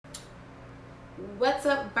What's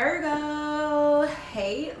up, Virgo?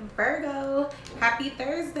 Hey, Virgo. Happy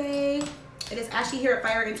Thursday. It is Ashley here at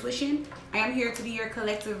Fire Intuition. I am here to be your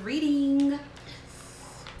collective reading.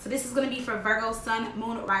 So this is going to be for Virgo, Sun,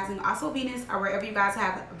 Moon, Rising, also Venus, or wherever you guys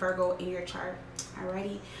have Virgo in your chart.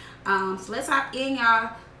 Alrighty. So let's hop in,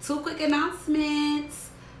 y'all. Two quick announcements.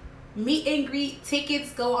 Meet and greet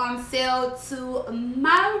tickets go on sale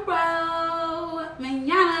tomorrow.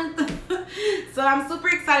 Mañana. So I'm super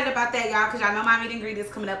excited about that, y'all, because y'all know my meet and greet is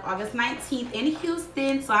coming up August 19th in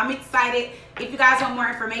Houston. So I'm excited. If you guys want more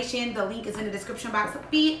information, the link is in the description box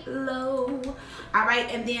below. All right,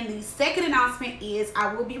 and then the second announcement is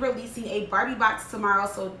I will be releasing a Barbie box tomorrow,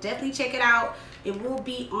 so definitely check it out. It will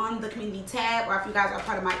be on the community tab, or if you guys are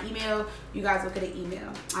part of my email, you guys will get an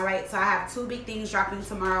email. All right, so I have two big things dropping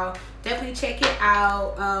tomorrow. Definitely check it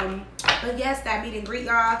out. But yes, that meet and greet,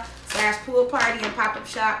 y'all, / pool party and pop-up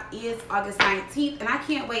shop is August 19th, and I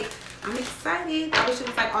can't wait. I'm excited. I wish it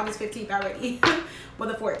was like August 15th already. Well,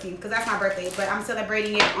 the 14th, because that's my birthday, but I'm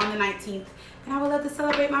celebrating it on the 19th, and I would love to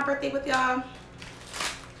celebrate my birthday with y'all.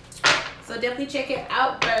 So definitely check it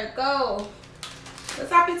out, Virgo.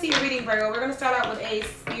 Let's hop into your reading, Virgo. We're going to start out with a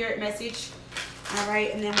spirit message. All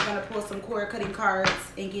right, and then we're going to pull some cord cutting cards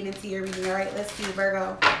and get into your reading. All right, let's see,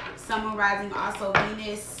 Virgo. Sun, Moon, Rising, also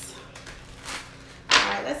Venus. All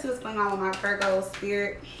right, let's see what's going on with my Virgo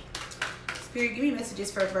spirit. Spirit, give me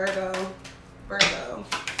messages for Virgo. Virgo.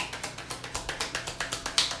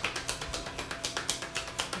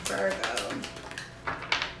 Virgo.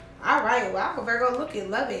 All right, wow, Virgo, look it,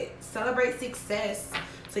 love it. Celebrate success.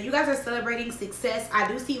 So you guys are celebrating success. I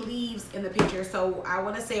do see leaves in the picture, so I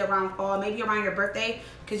want to say around fall, maybe around your birthday,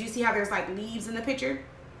 because you see how there's like leaves in the picture.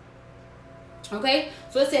 Okay,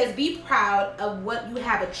 so it says be proud of what you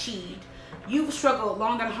have achieved. You've struggled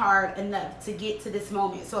long and hard enough to get to this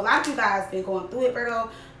moment. So a lot of you guys been going through it, Virgo,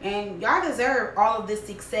 and y'all deserve all of this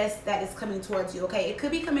success that is coming towards you. Okay, it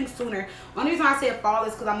could be coming sooner. Only reason I said fall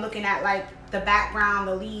is because I'm looking at like the background,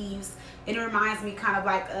 the leaves. And it reminds me kind of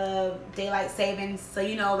like of daylight savings. So,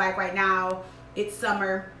 you know, like right now it's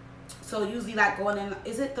summer. So usually like going in,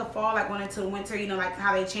 is it the fall, like going into the winter, you know, like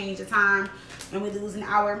how they change the time and we lose an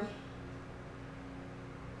hour.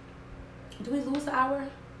 Do we lose an hour?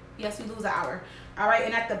 Yes, we lose an hour. All right,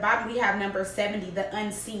 and at the bottom we have number 70, the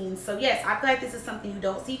unseen. So yes, I feel like this is something you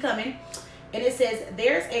don't see coming. And it says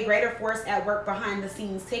there's a greater force at work behind the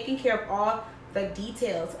scenes, taking care of all the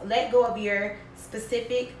details. Let go of your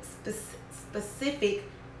specific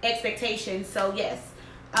expectations. So yes,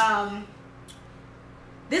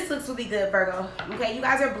 this looks really good, Virgo. Okay, you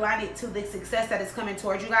guys are blinded to the success that is coming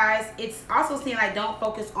towards you guys. It's also saying like don't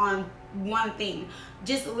focus on one thing.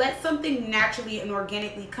 Just let something naturally and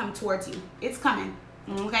organically come towards you. It's coming,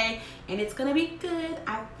 okay, and it's gonna be good.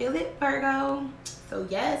 I feel it, Virgo. So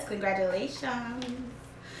yes, congratulations.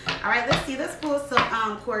 All right, let's see. Let's pull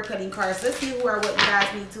some cord cutting cards. Let's see who or what you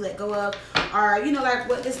guys need to let go of, or you know, like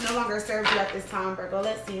what this no longer serves you at this time, Virgo.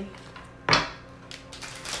 Let's see.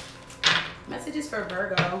 Messages for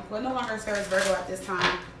Virgo. What no longer serves Virgo at this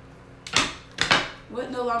time? What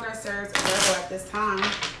no longer serves Virgo at this time?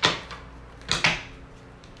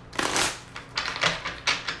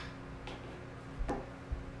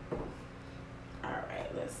 All right,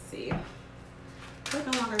 let's see. What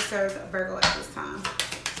no longer serves Virgo at this time?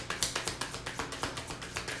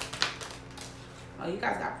 Oh, you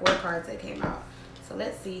guys got 4 cards that came out. So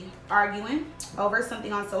let's see. Arguing over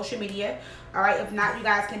something on social media. All right, if not, you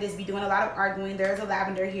guys can just be doing a lot of arguing. There's a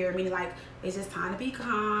lavender here, meaning like it's just time to be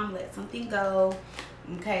calm, let something go.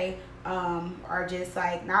 Okay, or just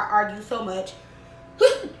like not argue so much.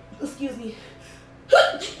 Excuse me.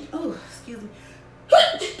 Oh, excuse me.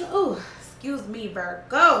 Oh, excuse me,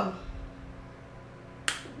 Virgo.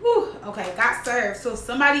 Woo. Okay, got served. So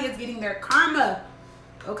somebody is getting their karma.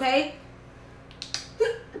 Okay.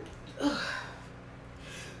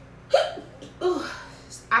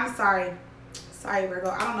 I'm sorry. Sorry, Virgo.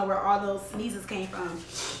 I don't know where all those sneezes came from.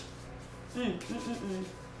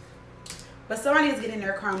 But somebody is getting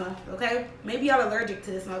their karma, okay? Maybe y'all allergic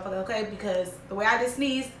to this motherfucker, okay? Because the way I just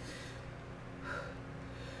sneezed.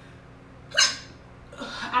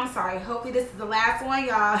 I'm sorry. Hopefully this is the last one,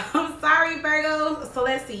 y'all. I'm sorry, Virgo. So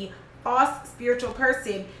let's see. False spiritual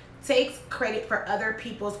person takes credit for other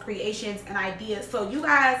people's creations and ideas. So you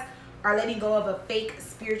guys are letting go of a fake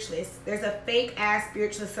spiritualist. There's a fake ass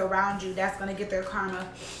spiritualist around you that's gonna get their karma.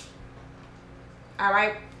 All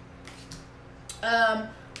right.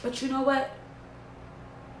 But you know what?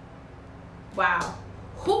 Wow.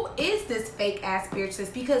 Who is this fake ass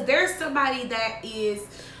spiritualist? Because there's somebody that is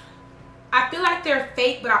I feel like they're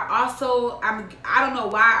fake, but I don't know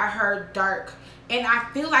why I heard dark. And I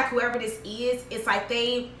feel like whoever this is, it's like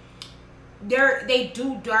they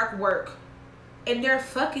do dark work. And they're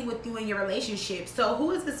fucking with you in your relationship. So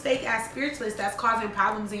who is this fake ass spiritualist that's causing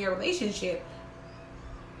problems in your relationship?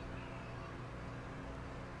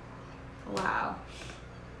 Wow.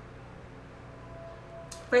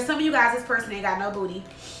 For some of you guys, this person ain't got no booty.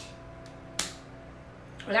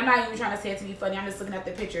 And I'm not even trying to say it to be funny. I'm just looking at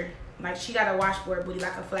the picture. Like, she got a washboard booty,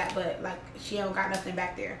 like a flat butt. Like, she don't got nothing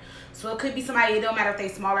back there. So it could be somebody, it don't matter if they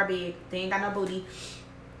small or big. They ain't got no booty.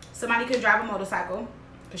 Somebody could drive a motorcycle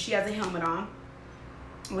because she has a helmet on.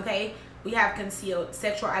 Okay? We have concealed.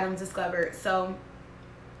 Sexual items discovered. So,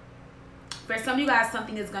 for some of you guys,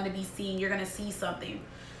 something is going to be seen. You're going to see something.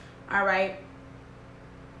 Alright?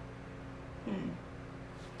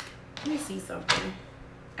 Let me see something.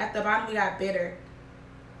 At the bottom, we got bitter.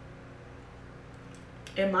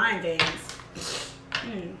 And mind games.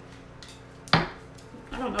 I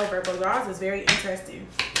don't know, Virgo. Yours is very interesting.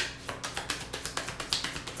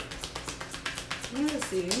 Let me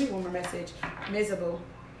see. Let me one more message. Miserable.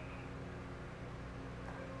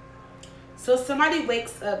 So somebody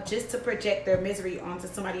wakes up just to project their misery onto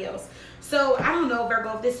somebody else. So I don't know,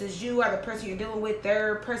 Virgo, if this is you or the person you're dealing with,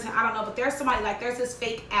 their person, I don't know. But there's somebody, like, there's this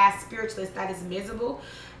fake ass spiritualist that is miserable.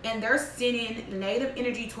 And they're sending negative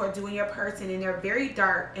energy towards you and your person. And they're very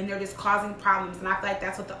dark. And they're just causing problems. And I feel like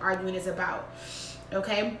that's what the argument is about.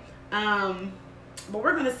 Okay? But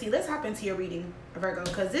we're going to see. Let's hop into your reading, Virgo.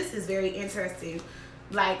 Because this is very interesting.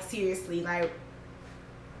 Like, seriously. Like,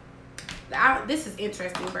 this is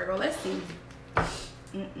interesting, Virgo. Let's see.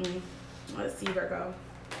 Let's see, Virgo.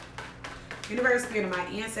 Universe, spirit of my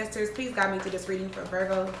ancestors, please guide me through this reading for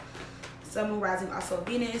Virgo. Sun, Moon, Rising, also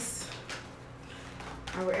Venus.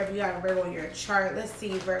 Or wherever you have a Virgo in your chart. Let's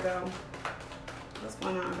see, Virgo. What's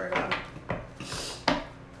going on, Virgo?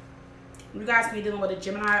 You guys can be dealing with a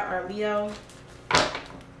Gemini or a Leo.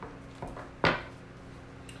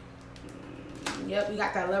 Yep, we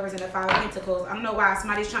got that Lovers and the Five of Pentacles. I don't know why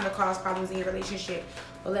somebody's trying to cause problems in your relationship.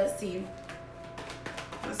 But let's see.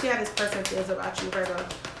 Let's see how this person feels about you, Virgo.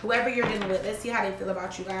 Whoever you're dealing with, let's see how they feel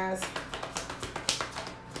about you guys.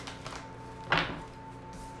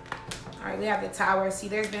 Alright, we have the Tower. See,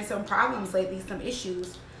 there's been some problems lately, some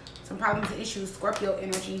issues. Some problems and issues. Scorpio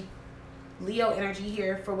energy. Leo energy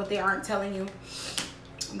here for what they aren't telling you.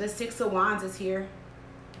 The Six of Wands is here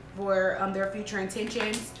for their future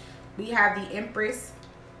intentions. We have the Empress,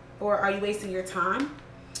 or are you wasting your time?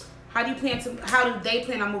 How do they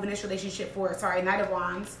plan on moving this relationship forward? Sorry, Knight of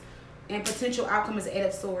Wands. And potential outcome is Eight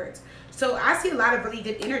of Swords. So I see a lot of really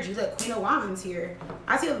good energy. Look, Queen of Wands here.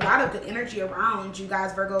 I see a lot of good energy around you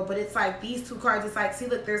guys, Virgo. But it's like these two cards, it's like, see,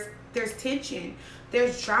 look, there's tension.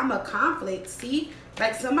 There's drama, conflict. See?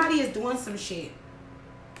 Like somebody is doing some shit.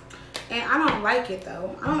 And I don't like it,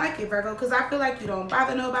 though. I don't like it, Virgo, because I feel like you don't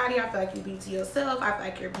bother nobody. I feel like you be to yourself. I feel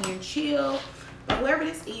like you're being chill. But whoever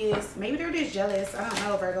this is, maybe they're just jealous. I don't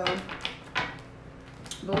know, Virgo.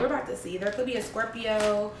 But we're about to see. There could be a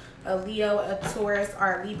Scorpio, a Leo, a Taurus,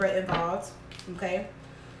 or a Libra involved. Okay?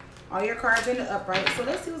 All your cards are in the upright. So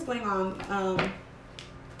let's see what's going on.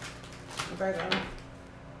 Virgo.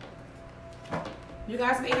 You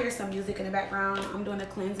guys may hear some music in the background. I'm doing a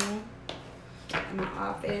cleansing in my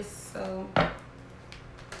office, so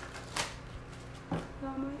my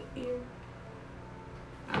ear.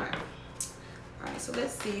 Alright, so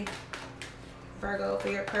let's see, Virgo, for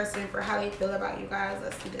your person, for how they feel about you guys.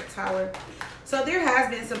 Let's see the Tower. So there has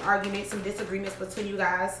been some arguments, some disagreements between you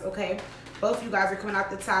guys. Okay, both of you guys are coming out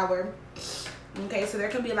the Tower. Okay, so there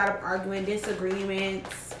can be a lot of arguing,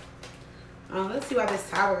 disagreements. Let's see why this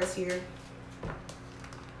Tower is here.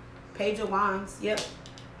 Page of Wands. Yep.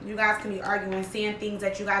 You guys can be arguing, saying things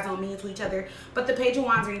that you guys don't mean to each other. But the Page of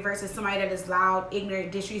Wands in reverse is somebody that is loud,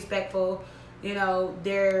 ignorant, disrespectful. You know,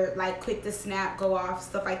 they're like quick to snap, go off,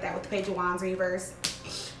 stuff like that with the Page of Wands in reverse.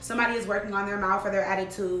 Somebody is working on their mouth or their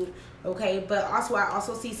attitude. Okay, but also I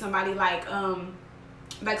also see somebody like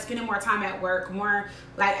spending more time at work, more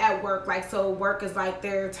like at work, like, so work is like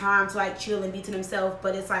their time to like chill and be to themselves.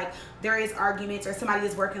 But it's like there is arguments, or somebody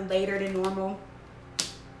is working later than normal.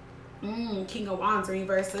 King of Wands in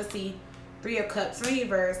reverse. Let's see. Three of Cups in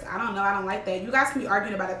reverse. I don't know. I don't like that. You guys can be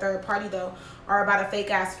arguing about a third party, though, or about a fake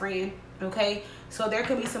ass friend. Okay, so there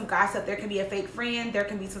can be some gossip. There can be a fake friend. There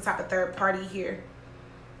can be some type of third party here.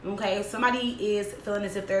 Okay, somebody is feeling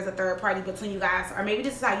as if there's a third party between you guys, or maybe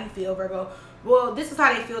this is how you feel, Virgo. Well, this is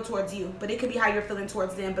how they feel towards you, but it could be how you're feeling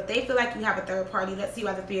towards them. But they feel like you have a third party. Let's see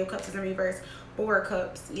why the Three of Cups is in reverse. Four of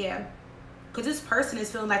Cups. Yeah. because this person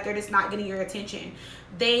is feeling like they're just not getting your attention.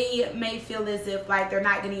 They may feel as if like they're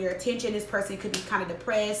not getting your attention. This person could be kind of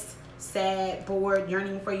depressed, sad, bored,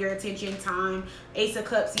 yearning for your attention, time. Ace of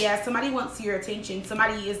Cups. Yeah, somebody wants your attention.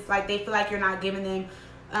 Somebody is like, they feel like you're not giving them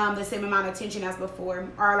the same amount of attention as before.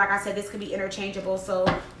 Or like I said, this could be interchangeable. So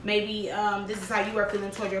maybe this is how you are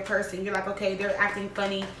feeling toward your person. You're like, okay, they're acting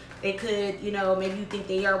funny. They could, you know, maybe you think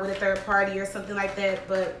they are with a third party or something like that.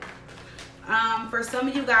 But for some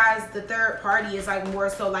of you guys, the third party is like more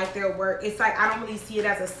so like their work. It's like, I don't really see it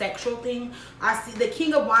as a sexual thing. I see the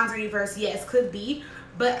King of Wands in reverse, yes, could be.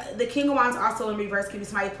 But the King of Wands also in reverse can be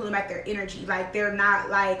somebody pulling back their energy. Like they're not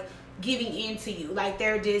like giving in to you. Like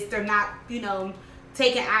they're not, you know,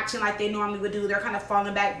 taking action like they normally would do. They're kind of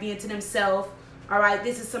falling back, being to themselves. All right,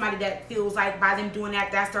 this is somebody that feels like by them doing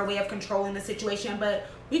that, that's their way of controlling the situation. But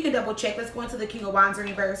we can double check. Let's go into the King of Wands in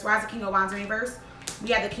reverse. Why is the King of Wands in reverse? We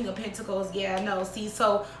have the King of Pentacles. Yeah, no, see,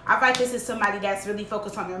 so I feel like this is somebody that's really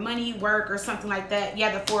focused on their money, work, or something like that.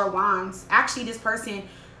 Yeah, the Four of Wands. Actually, this person,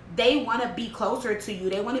 they want to be closer to you.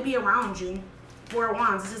 They want to be around you. Four of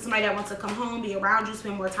Wands. This is somebody that wants to come home, be around you,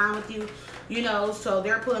 spend more time with you. You know, so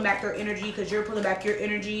they're pulling back their energy because you're pulling back your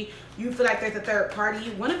energy. You feel like there's a third party.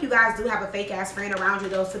 One of you guys do have a fake ass friend around you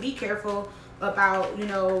though, so be careful about, you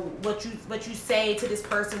know, what you say to this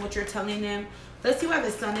person, what you're telling them. Let's see why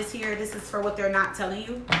the Sun is here. This is for what they're not telling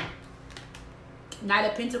you. Knight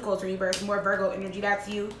of Pentacles reverse, more Virgo energy. That's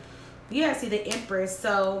you. Yeah, see the Empress.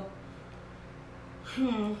 So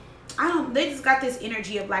they just got this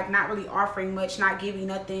energy of like not really offering much, not giving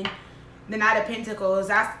nothing. The Knight of Pentacles,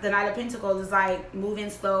 the Knight of Pentacles is like moving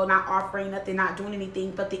slow, not offering nothing, not doing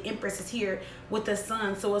anything. But the Empress is here with the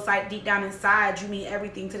Sun. So it's like deep down inside, you mean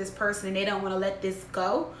everything to this person and they don't want to let this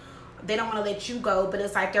go. They don't want to let you go, but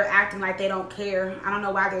it's like they're acting like they don't care. I don't know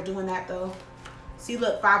why they're doing that though. See,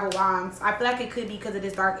 look, Five of Wands. I feel like it could be because of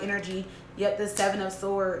this dark energy. Yep, the Seven of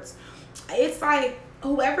Swords. It's like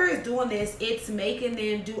whoever is doing this, it's making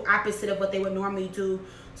them do opposite of what they would normally do.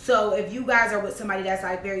 So if you guys are with somebody that's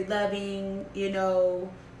like very loving, you know,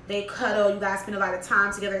 they cuddle, you guys spend a lot of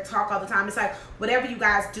time together, talk all the time. It's like whatever you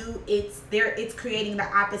guys do, it's creating the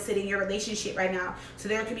opposite in your relationship right now. So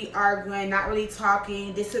there could be arguing, not really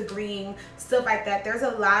talking, disagreeing, stuff like that. There's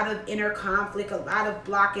a lot of inner conflict, a lot of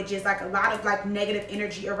blockages, like a lot of like negative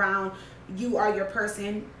energy around you or your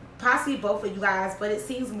person, possibly both of you guys, but it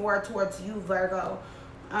seems more towards you, Virgo.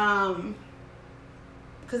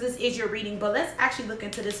 Because this is your reading. But let's actually look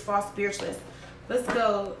into this false spiritualist. Let's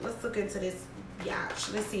look into this. Yeah,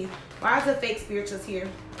 let's see. Why is the fake spiritualist here?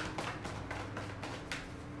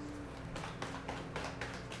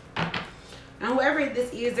 And whoever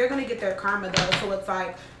this is, they're going to get their karma though. So it's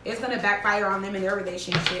like, it's going to backfire on them in their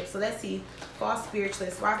relationship. So let's see. False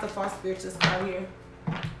spiritualist. Why is the false spiritualist card here?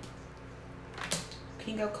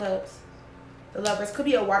 King of Cups. The Lovers. Could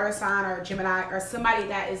be a water sign or a Gemini or somebody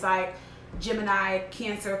that is like Gemini,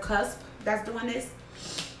 Cancer, cusp that's doing this.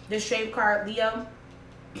 The Strength card, Leo.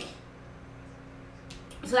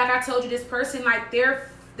 So like I told you, this person, like they're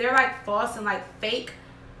like false and like fake,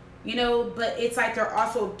 you know, but it's like they're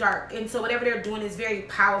also dark. And so whatever they're doing is very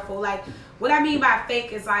powerful. Like what I mean by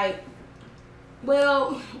fake is like,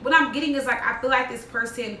 well, what I'm getting is like, I feel like this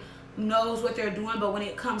person knows what they're doing, but when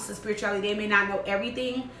it comes to spirituality, they may not know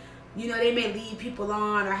everything. You know, they may lead people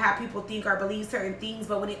on or have people think or believe certain things,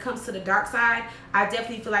 but when it comes to the dark side, I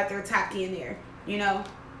definitely feel like they're tapped in there, you know.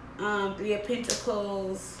 Three of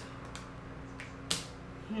Pentacles.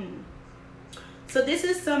 So this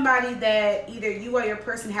is somebody that either you or your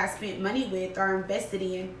person has spent money with or invested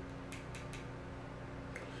in.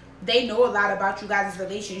 They know a lot about you guys'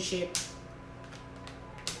 relationship.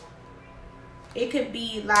 It could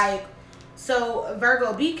be like, so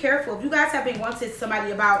Virgo, be careful. If you guys have been wanting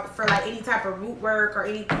somebody about for like any type of root work or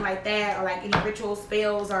anything like that, or like any ritual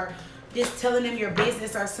spells, or just telling them your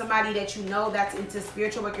business, or somebody that you know that's into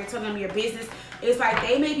spiritual work, you're telling them your business, it's like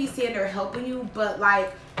they may be saying they're helping you, but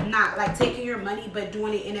like not like taking your money, but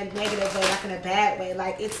doing it in a negative way, like in a bad way.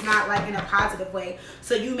 Like it's not like in a positive way.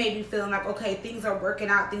 So you may be feeling like, okay, things are working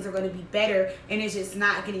out, things are going to be better, and it's just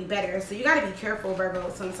not getting better. So you got to be careful,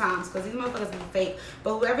 Virgo, sometimes, because these motherfuckers be fake.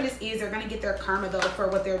 But whoever this is, they're going to get their karma though for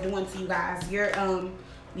what they're doing to you guys. You're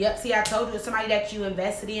yep, see, I told you, it's somebody that you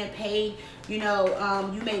invested in, paid, you know,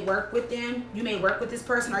 you may work with them, you may work with this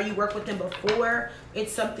person, or you work with them before.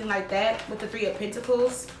 It's something like that with the Three of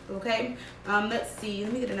Pentacles, okay? Let's see,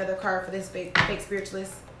 let me get another card for this fake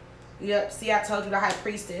spiritualist. Yep. See, I told you, the High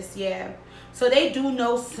Priestess. Yeah. So they do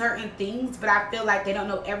know certain things, but I feel like they don't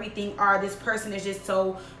know everything, or this person is just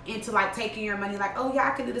so into like taking your money, like, oh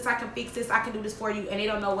yeah, I can do this, I can fix this, I can do this for you, and they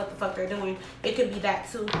don't know what the fuck they're doing. It could be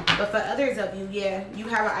that too. But for others of you, yeah, you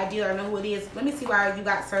have an idea or know who it is. Let me see why you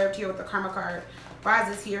got served here with the Karma card. Why is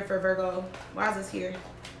this here for Virgo? Why is this here?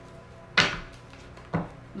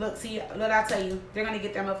 Look, see, look, I'll tell you, they're gonna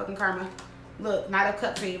get their motherfucking karma. Look, Knight of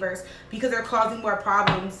Cups reverse, because they're causing more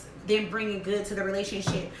problems than bringing good to the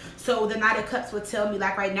relationship. So the Knight of Cups would tell me,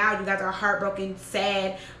 like, right now you guys are heartbroken,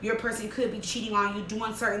 sad. Your person could be cheating on you,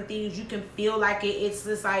 doing certain things. You can feel like it. It's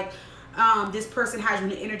just like this person has you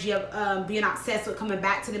in the energy of being obsessed with coming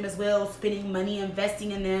back to them as well, spending money,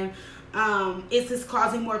 investing in them. It's just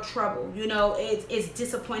causing more trouble. You know, it's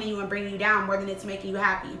disappointing you and bringing you down more than it's making you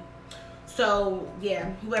happy. So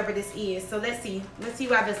yeah, whoever this is. So let's see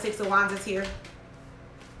why the Six of Wands is here.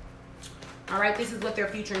 All right, this is what their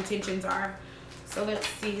future intentions are. So let's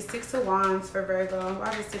see, Six of Wands for Virgo.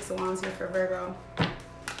 Why is the Six of Wands here for Virgo?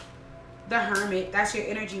 The Hermit, that's your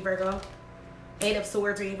energy, Virgo. Eight of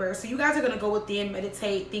Swords reverse. So you guys are gonna go within,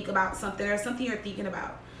 meditate, think about something, or something you're thinking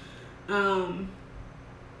about.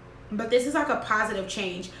 But this is like a positive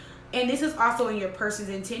change, and this is also in your person's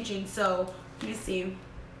intention. So let me see.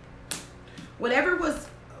 Whatever was,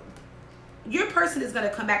 your person is gonna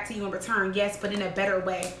come back to you in return, yes, but in a better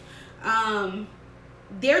way.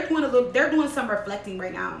 They're doing some reflecting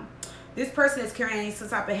right now. This person is carrying some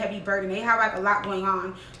type of heavy burden. They have like a lot going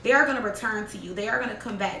on. They are going to return to you. They are going to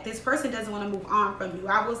come back. This person doesn't want to move on from you.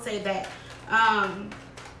 I will say that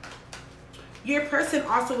your person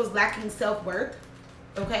also was lacking self-worth,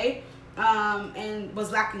 okay, and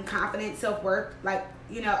was lacking confidence, self-worth. Like,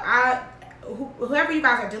 you know, whoever you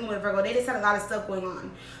guys are dealing with, Virgo, they just had a lot of stuff going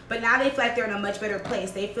on, but now they feel like they're in a much better place.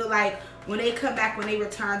 They feel like when they come back, when they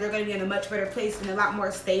return, they're going to be in a much better place and a lot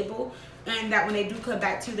more stable, and that when they do come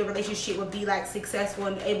back to you, the relationship will be like successful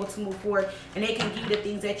and able to move forward, and they can give you the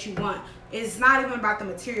things that you want. It's not even about the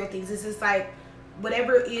material things. It's just like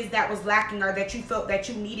whatever it is that was lacking or that you felt that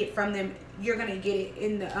you needed from them, you're gonna get it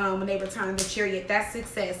in the when they return. The Chariot, that's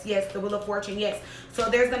success. Yes. The Wheel of Fortune, yes. So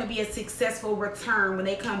there's gonna be a successful return when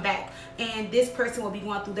they come back, and this person will be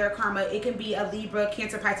going through their karma. It can be a Libra,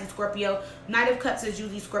 Cancer, Pisces, Scorpio. Knight of Cups is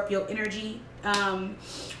usually Scorpio energy.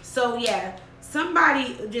 So yeah,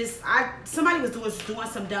 somebody was doing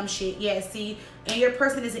some dumb shit. Yeah, see, and your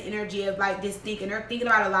person is an energy of like this thinking. They're thinking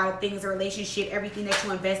about a lot of things, a relationship, everything that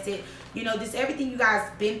you invested, you know, just everything you guys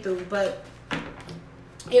been through. But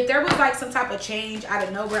if there was like some type of change out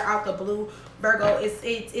of nowhere, out the blue, Virgo,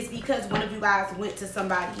 it's because one of you guys went to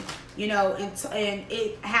somebody, you know, and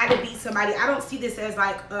it had to be somebody. I don't see this as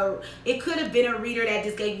like it could have been a reader that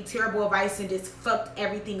just gave you terrible advice and just fucked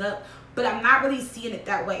everything up. But I'm not really seeing it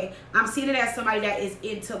that way. I'm seeing it as somebody that is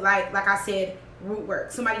into like I said, root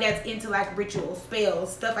work. Somebody that's into like rituals,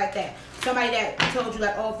 spells, stuff like that. Somebody that told you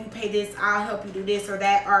like, oh, if you pay this, I'll help you do this or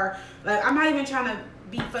that. Or like, I'm not even trying to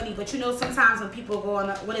be funny, but you know, sometimes when people go on,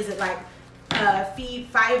 what is it, like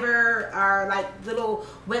Fiverr or like little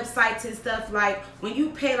websites and stuff, like when you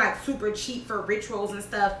pay like super cheap for rituals and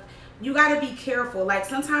stuff, you got to be careful. Like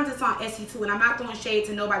sometimes it's on SE2, and I'm not throwing shade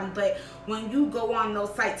to nobody, but when you go on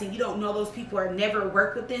those sites and you don't know those people or never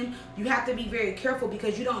work with them, you have to be very careful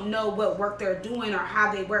because you don't know what work they're doing or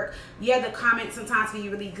how they work. Yeah, the comments sometimes can be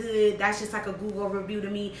really good. That's just like a Google review to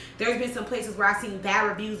me. There's been some places where I've seen bad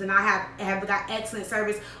reviews and I have got excellent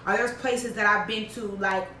service. Or there's places that I've been to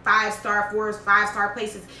like 5-star, 5-star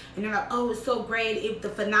places, and they're like, oh, it's so great, if the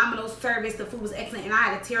phenomenal service, the food was excellent, and I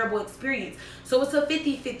had a terrible experience. So it's a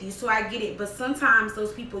 50-50. So I get it, but sometimes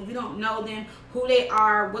those people, you don't know them, who they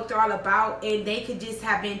are, what they're all about, and they could just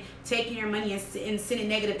have been taking your money and sending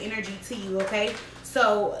negative energy to you. Okay,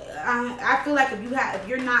 so I feel like if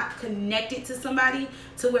you're not connected to somebody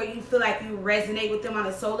to where you feel like you resonate with them on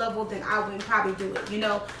a soul level, then I wouldn't probably do it, you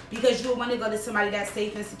know, because you'll want to go to somebody that's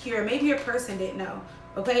safe and secure. Maybe your person didn't know.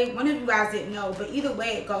 Okay, one of you guys didn't know, but either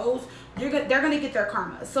way it goes, they're gonna get their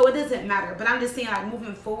karma, so it doesn't matter. But I'm just saying, like,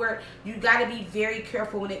 moving forward, you got to be very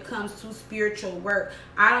careful when it comes to spiritual work.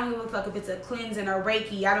 I don't give a fuck if it's a cleansing or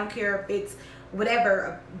Reiki. I don't care if it's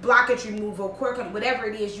whatever, a blockage removal, whatever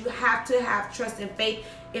it is. You have to have trust and faith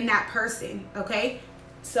in that person. Okay,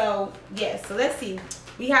 so yes, so let's see.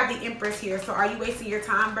 We have the Empress here. So are you wasting your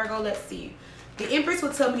time, Virgo? Let's see. The Empress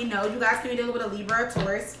will tell me no. You guys can be dealing with a Libra or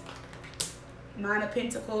Taurus. Nine of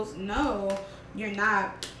Pentacles. No, you're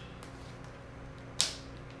not.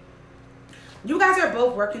 You guys are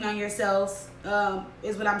both working on yourselves,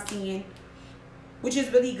 is what I'm seeing, which is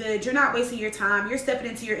really good. You're not wasting your time. You're stepping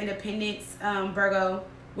into your independence, Virgo.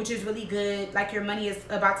 which is really good. Like your money is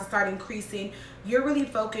about to start increasing. You're really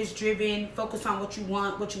focused, driven, focused on what you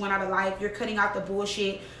want out of life. You're cutting out the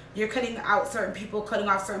bullshit. You're cutting out certain people, cutting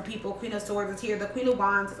off certain people. Queen of Swords is here. The Queen of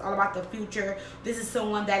Wands is all about the future. This is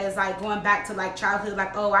someone that is like going back to like childhood.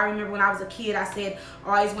 Like, oh, I remember when I was a kid, I said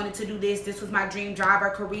I always wanted to do this. This was my dream job or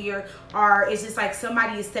career. Or it's just like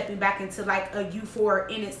somebody is stepping back into like a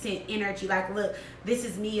euphoric, innocent energy. Like, look, this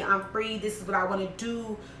is me. I'm free. This is what I want to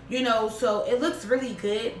do. You know, so it looks really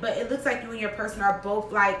good. But it looks like you and your person are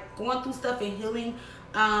both like going through stuff and healing.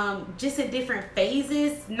 Just in different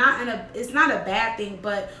phases. It's not a bad thing,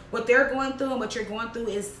 but what they're going through and what you're going through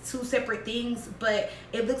is two separate things. But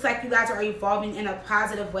it looks like you guys are evolving in a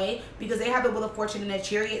positive way, because they have the Wheel of Fortune and a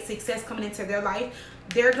Chariot, success coming into their life.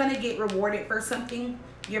 They're gonna get rewarded for something,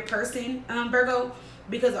 your person, Virgo,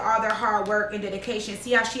 because of all their hard work and dedication.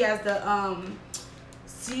 See how she has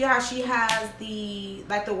the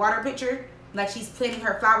like the water pitcher, like she's planting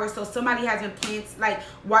her flowers. So somebody has been like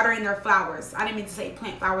watering their flowers. I didn't mean to say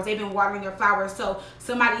plant flowers. They've been watering their flowers. So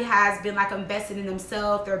somebody has been like invested in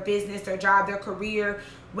themselves, their business, their job, their career,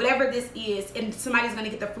 whatever this is. And somebody's going to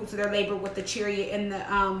get the fruits of their labor with the Chariot and the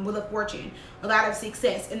Wheel of Fortune. A lot of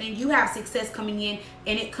success. And then you have success coming in,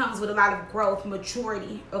 and it comes with a lot of growth,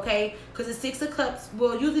 maturity, okay? Because the Six of Cups,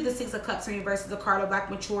 well, usually the Six of Cups in reverse is a card of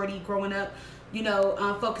like maturity, growing up, you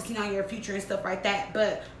know, focusing on your future and stuff like that.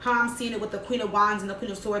 But how I'm seeing it with the Queen of Wands and the Queen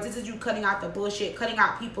of Swords, this is you cutting out the bullshit, cutting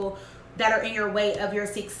out people that are in your way of your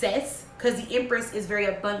success. Because the Empress is very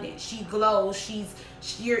abundant. She glows.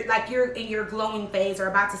 You're in your glowing phase, or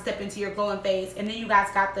about to step into your glowing phase. And then you guys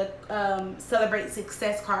got the Celebrate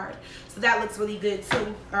Success card. So that looks really good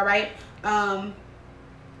too. All right.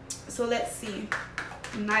 So let's see.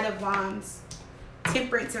 Knight of Wands.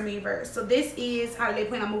 Temperance in reverse. So this is how they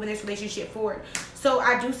plan on moving this relationship forward. So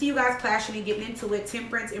I do see you guys clashing and getting into it.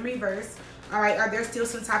 Temperance in reverse. All right. Are there still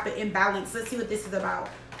some type of imbalance? Let's see what this is about.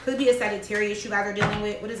 Could be a Sagittarius you guys are dealing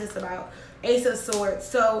with. What is this about? Ace of Swords.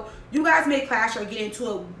 So you guys may clash or get into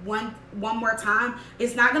it one more time.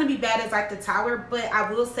 It's not going to be bad as like the Tower, but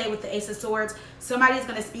I will say with the Ace of Swords, somebody's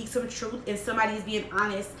going to speak some truth, and somebody's being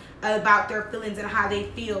honest about their feelings and how they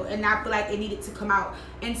feel, and not feel like it needed to come out.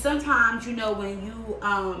 And sometimes, you know, when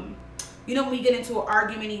when you get into an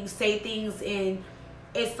argument and you say things, and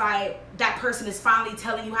it's like that person is finally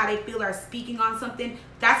telling you how they feel or speaking on something.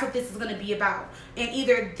 That's what this is going to be about. And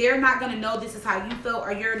either they're not going to know this is how you feel,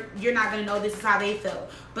 or you're not going to know this is how they feel.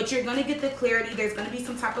 But you're going to get the clarity. There's going to be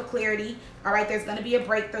some type of clarity. All right, there's going to be a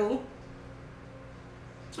breakthrough.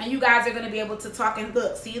 And you guys are going to be able to talk. And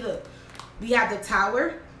look, we have the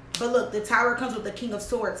Tower. But look, the Tower comes with the King of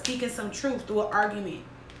Swords, speaking some truth through an argument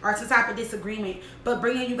or some type of disagreement, but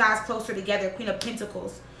bringing you guys closer together. Queen of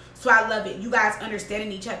Pentacles. So I love it. You guys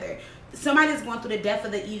understanding each other. Somebody's going through the death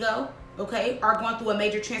of the ego, okay, or going through a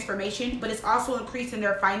major transformation, but it's also increasing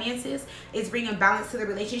their finances. It's bringing balance to the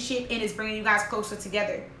relationship, and it's bringing you guys closer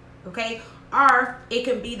together, okay? Or it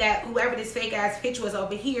can be that whoever this fake ass bitch was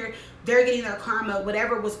over here, they're getting their karma.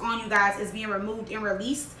 Whatever was on you guys is being removed and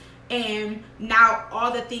released. And now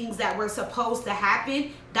all the things that were supposed to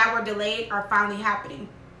happen that were delayed are finally happening.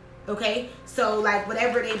 Okay, so like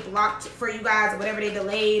whatever they blocked for you guys, or whatever they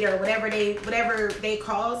delayed, or whatever they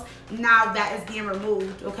caused, now that is being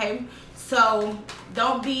removed. Okay, so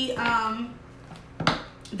don't be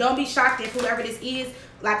shocked if whoever this is,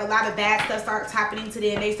 like a lot of bad stuff starts happening to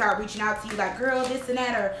them. They start reaching out to you like, girl, this and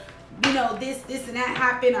that, or you know, this and that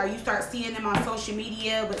happened, or you start seeing them on social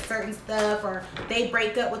media with certain stuff, or they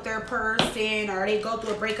break up with their person, or they go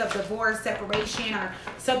through a breakup, divorce, separation, or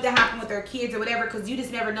something happened with their kids or whatever, because you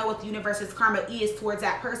just never know what the universe's karma is towards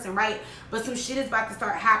that person, right? But some shit is about to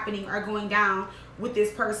start happening or going down with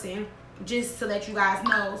this person, just to let you guys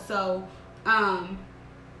know. So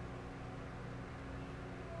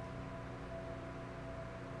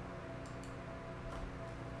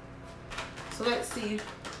so let's see.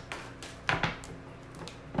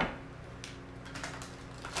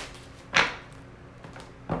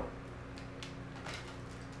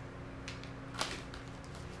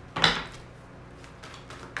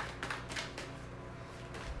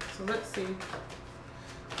 So let's see.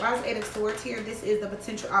 Why is Eight of Swords here? This is the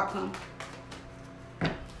potential outcome.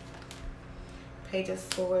 Page of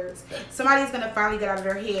Swords. Somebody's going to finally get out of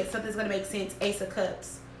their head. Something's going to make sense. Ace of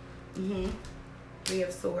Cups. Three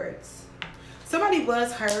of Swords. Somebody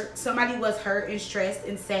was hurt. Somebody was hurt and stressed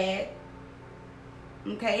and sad.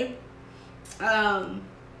 Okay.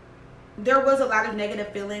 There was a lot of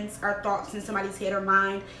negative feelings or thoughts in somebody's head or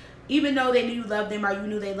mind. even though they knew you loved them or you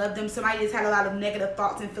knew they loved them, somebody just had a lot of negative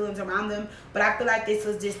thoughts and feelings around them. But I feel like this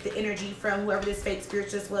was just the energy from whoever this fake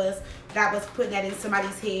spiritualist was that was putting that in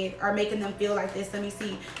somebody's head or making them feel like this. Let me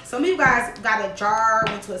see. Some of you guys got a jar,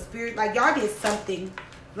 went to a spirit, like y'all did something.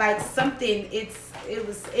 Like something, it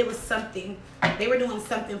was something. They were doing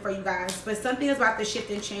something for you guys. But something is about to shift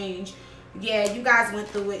and change. Yeah, you guys went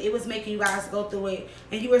through it. It was making you guys go through it.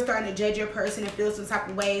 And you were starting to judge your person and feel some type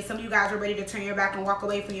of way. Some of you guys were ready to turn your back and walk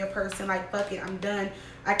away from your person. Like, fuck it, I'm done.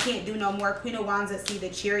 I can't do no more. Queen of Wands at sea, the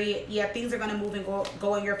Chariot. Yeah, things are going to move and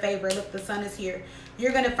go in your favor. Look, the sun is here.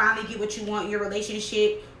 You're going to finally get what you want in your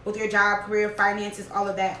relationship, with your job, career, finances, all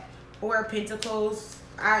of that. Or Pentacles.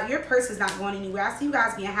 Your person's not going anywhere. I see you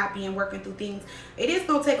guys being happy and working through things. It is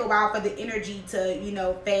going to take a while for the energy to, you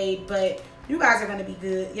know, fade, but you guys are going to be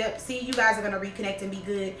good. Yep, see, you guys are going to reconnect and be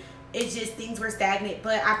good. It's just things were stagnant.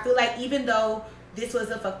 But I feel like even though this was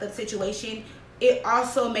a fucked up situation, it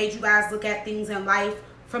also made you guys look at things in life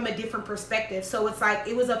from a different perspective. So it's like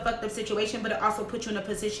it was a fucked up situation, but it also put you in a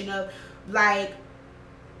position of like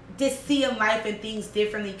just seeing life and things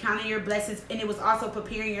differently, counting your blessings, and it was also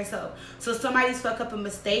preparing yourself. So somebody's fuck up a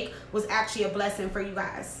mistake was actually a blessing for you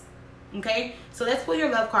guys. Okay, so let's pull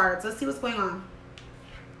your love cards. Let's see what's going on.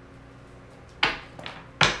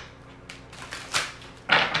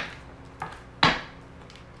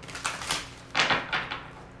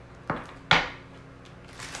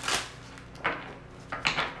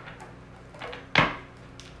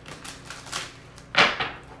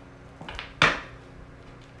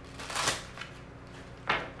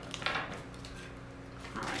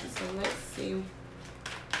 Let's see.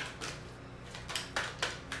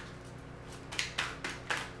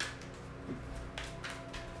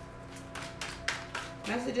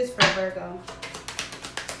 Messages for Virgo.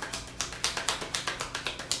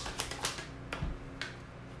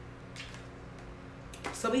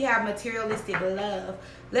 So we have materialistic love.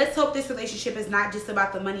 Let's hope this relationship is not just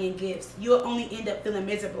about the money and gifts. You'll only end up feeling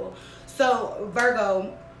miserable. So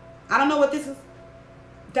Virgo, I don't know what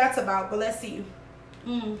that's about, but let's see.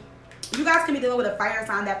 You guys can be dealing with a fire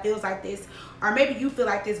sign that feels like this, or maybe you feel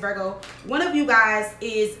like this, Virgo. One of you guys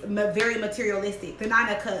is very materialistic. The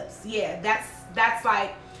Nine of Cups. Yeah, that's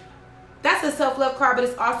like, that's a self-love card, but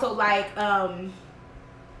it's also like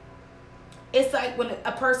it's like when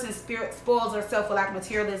a person's spirit spoils herself with like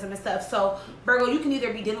materialism and stuff. So Virgo, you can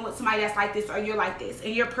either be dealing with somebody that's like this or you're like this,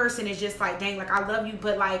 and your person is just like, dang, like I love you,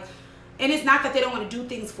 but like, and it's not that they don't want to do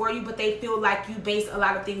things for you, but they feel like you base a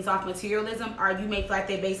lot of things off materialism, or you may feel like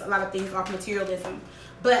they base a lot of things off materialism.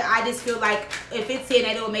 But I just feel like if it's saying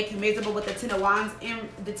that it will make you miserable with the Ten of Wands and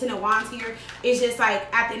the Ten of Wands here, it's just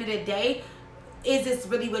like at the end of the day, is this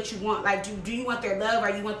really what you want? Like, do you want their love,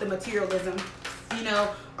 or you want the materialism? You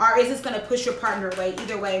know, or is this going to push your partner away?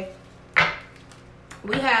 Either way,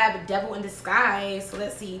 we have Devil in Disguise. So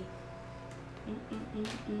let's see.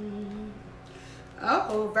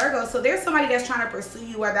 Oh, Virgo. So there's somebody that's trying to pursue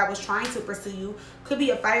you, or that was trying to pursue you. Could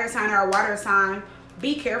be a fire sign or a water sign.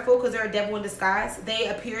 Be careful, because they're a devil in disguise. They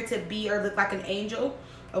appear to be or look like an angel,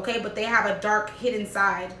 okay? But they have a dark hidden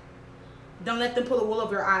side. Don't let them pull the wool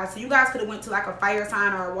over your eyes. So you guys could have went to like a fire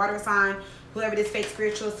sign or a water sign, whoever this fake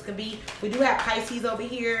spiritualist could be. We do have Pisces over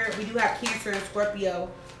here. We do have Cancer and Scorpio,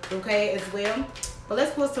 okay, as well. But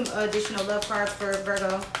let's pull some additional love cards for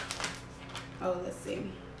Virgo. Oh, let's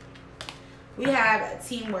see. We have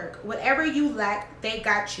teamwork. Whatever you lack, they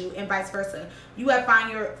got you, and vice versa. You have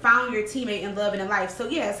found your teammate in love and in life. So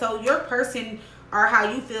yeah, so your person, or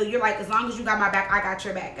how you feel, you're like, as long as you got my back, I got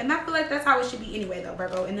your back. And I feel like that's how it should be anyway though,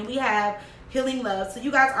 Virgo. And then we have healing love. So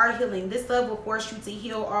you guys are healing. This love will force you to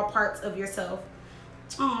heal all parts of yourself.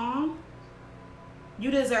 Aww.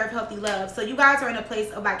 You deserve healthy love. So you guys are in a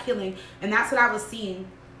place of like healing, and that's what I was seeing,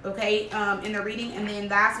 okay, in the reading. And then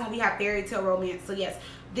last one, we have fairy tale romance. So yes,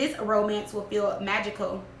 this romance will feel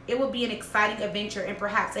magical. It will be an exciting adventure and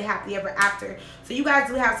perhaps a happily ever after. So you guys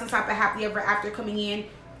do have some type of happily ever after coming in.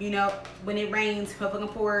 You know, when it rains, fucking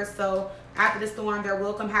pours. So after the storm, there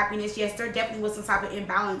will come happiness. Yes, there definitely was some type of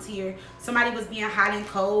imbalance here. Somebody was being hot and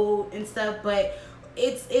cold and stuff, but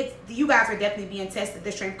it's you guys are definitely being tested.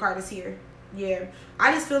 The Strength card is here. Yeah,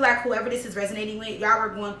 I just feel like whoever this is resonating with, y'all were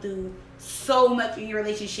going through so much in your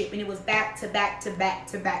relationship, and it was back to back to back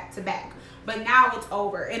to back to back. But now it's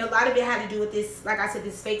over, and a lot of it had to do with this, like I said,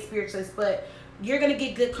 this fake spiritualist. But you're going to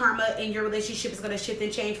get good karma, and your relationship is going to shift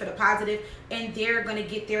and change for the positive, and they're going to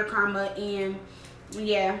get their karma, and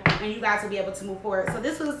Yeah, and you guys will be able to move forward. So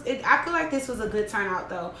this was it. I feel like this was a good turnout,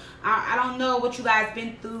 though. I don't know what you guys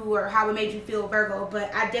been through or how it made you feel, Virgo,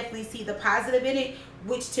 but I definitely see the positive in it,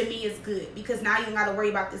 which to me is good, because now you don't got to worry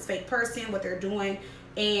about this fake person, what they're doing,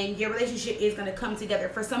 and your relationship is going to come together.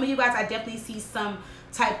 For some of you guys, I definitely see some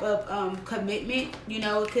type of commitment. You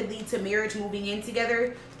know, it could lead to marriage, moving in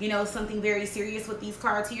together, you know, something very serious with these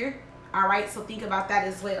cards here. All right, so think about that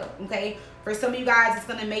as well. Okay, for some of you guys, it's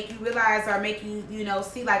gonna make you realize, or make you, you know,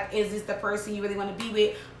 see, like, is this the person you really want to be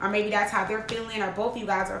with, or maybe that's how they're feeling, or both of you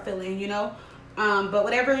guys are feeling, you know. But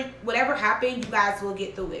whatever happened, you guys will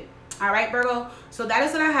get through it. All right, Virgo. So that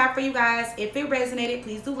is what I have for you guys. If it resonated,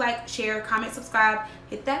 please do like, share, comment, subscribe,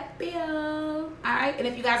 hit that bell. All right, and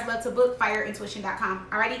if you guys love to book, fireintuition.com.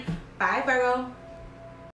 Alrighty, bye, Virgo.